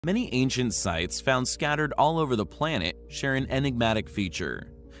Many ancient sites found scattered all over the planet share an enigmatic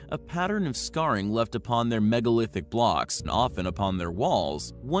feature, a pattern of scarring left upon their megalithic blocks and often upon their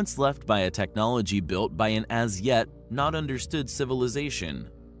walls, once left by a technology built by an as yet not understood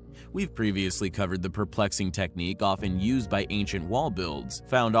civilization. We've previously covered the perplexing technique often used by ancient wall builds,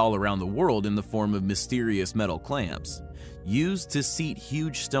 found all around the world in the form of mysterious metal clamps. Used to seat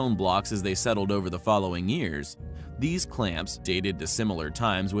huge stone blocks as they settled over the following years, these clamps, dated to similar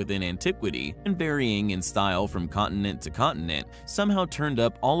times within antiquity and varying in style from continent to continent, somehow turned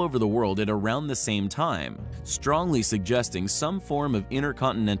up all over the world at around the same time, strongly suggesting some form of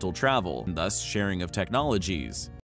intercontinental travel and thus sharing of technologies.